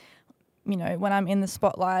when I'm in the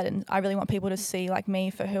spotlight, and I really want people to see like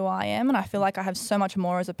me for who I am. And I feel like I have so much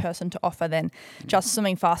more as a person to offer than just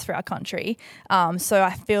swimming fast for our country. So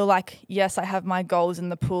I feel like, yes, I have my goals in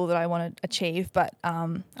the pool that I want to achieve, but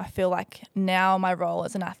I feel like now my role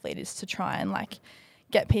as an athlete is to try and like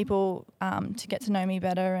get people to get to know me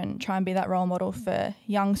better and try and be that role model for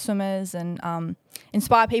young swimmers and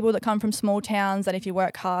inspire people that come from small towns that if you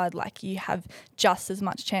work hard, like you have just as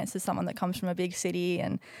much chance as someone that comes from a big city.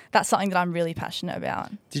 And that's something that I'm really passionate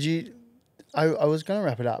about. Did you, I was going to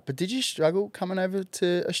wrap it up, but did you struggle coming over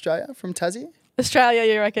to Australia from Tassie? Australia,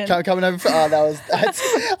 you reckon? Coming over from, that's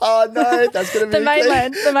that's going to be the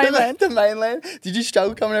mainland. The mainland. Did you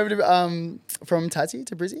struggle coming over to from Tassie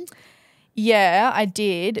to Brizzy? Yeah, I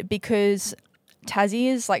did, because Tassie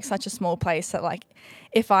is like such a small place that like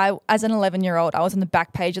if I, as an 11-year-old, I was on the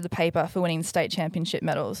back page of the paper for winning state championship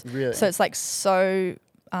medals. Really? So it's like such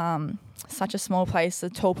a small place. The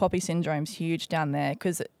tall poppy syndrome's huge down there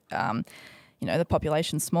because, the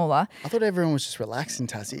population's smaller. I thought everyone was just relaxed in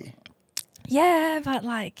Tassie. Yeah, but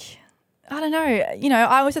like, I don't know.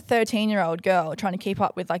 I was a 13-year-old girl trying to keep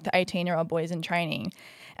up with like the 18-year-old boys in training.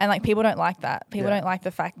 And like people don't like that. People don't like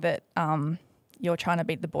the fact that you're trying to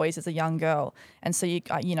beat the boys as a young girl, and so you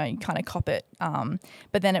kind of cop it.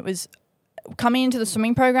 But then it was coming into the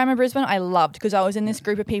swimming program in Brisbane. I loved, because I was in this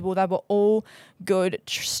group of people that were all good,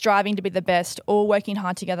 striving to be the best, all working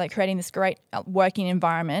hard together, creating this great working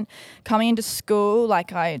environment. Coming into school,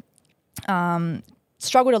 like I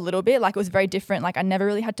struggled a little bit. Like it was very different. Like I never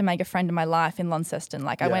really had to make a friend in my life in Launceston.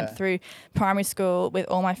 Like I went through primary school with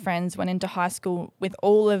all my friends, went into high school with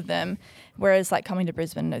all of them. Whereas like coming to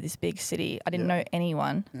Brisbane, this big city, I didn't know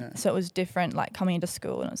anyone. Yeah. So it was different, like coming into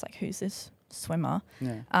school and it was like, who's this swimmer?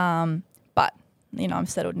 Yeah. But I'm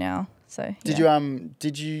settled now. So did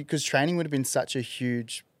you, because training would have been such a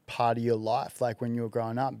huge part of your life, like when you were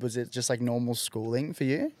growing up, was it just like normal schooling for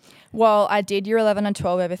you? Well, I did year 11 and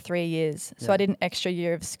 12 over 3 years. So I did an extra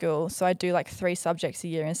year of school. So I do like 3 subjects a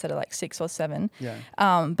year instead of like 6 or 7. Yeah.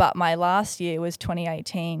 But my last year was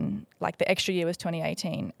 2018, like the extra year was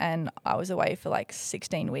 2018, and I was away for like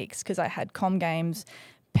 16 weeks because I had comm games,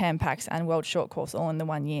 Pan Pacs and World Short Course all in the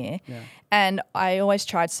 1 year. Yeah. And I always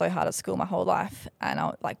tried so hard at school my whole life, and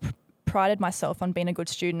I like prided myself on being a good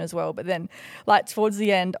student as well, but then like towards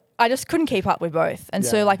the end I just couldn't keep up with both, and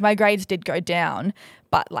so like my grades did go down,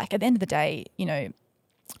 but like at the end of the day,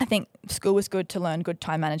 I think school was good to learn good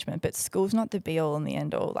time management, but school's not the be all and the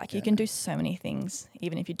end all. Like you can do so many things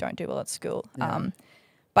even if you don't do well at school.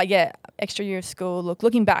 But yeah, extra year of school,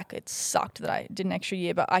 looking back, it sucked that I did an extra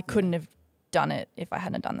year, but I couldn't have done it if I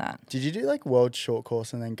hadn't done that. Did you do like World Short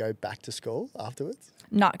Course and then go back to school afterwards?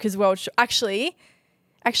 No, because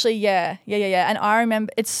Actually, yeah. And I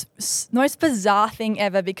remember it's the most bizarre thing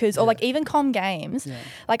ever because, or like even comm games,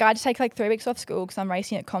 like I had to take like 3 weeks off school because I'm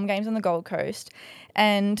racing at comm games on the Gold Coast,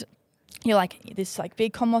 and you're like this like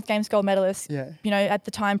big Commonwealth Games gold medalist. Yeah. At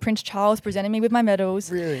the time Prince Charles presented me with my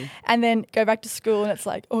medals. Really? And then go back to school and it's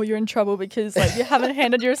like, oh, you're in trouble because like you haven't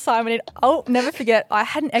handed your assignment in. I'll never forget, I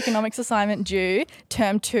had an economics assignment due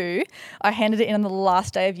term 2. I handed it in on the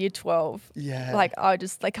last day of year 12. Yeah. Like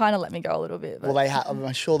they kind of let me go a little bit. Well,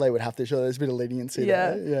 I'm sure they would have to. Sure, there's a bit of leniency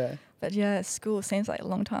there. Yeah. But yeah, school seems like a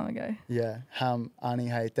long time ago. Yeah. Arnie,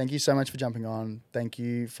 hey, thank you so much for jumping on. Thank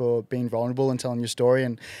you for being vulnerable and telling your story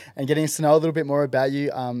and getting us to know a little bit more about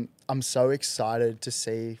you. I'm so excited to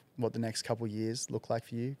see what the next couple of years look like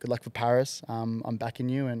for you. Good luck for Paris. I'm backing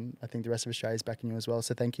you, and I think the rest of Australia is backing you as well.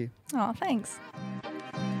 So thank you. Oh, thanks.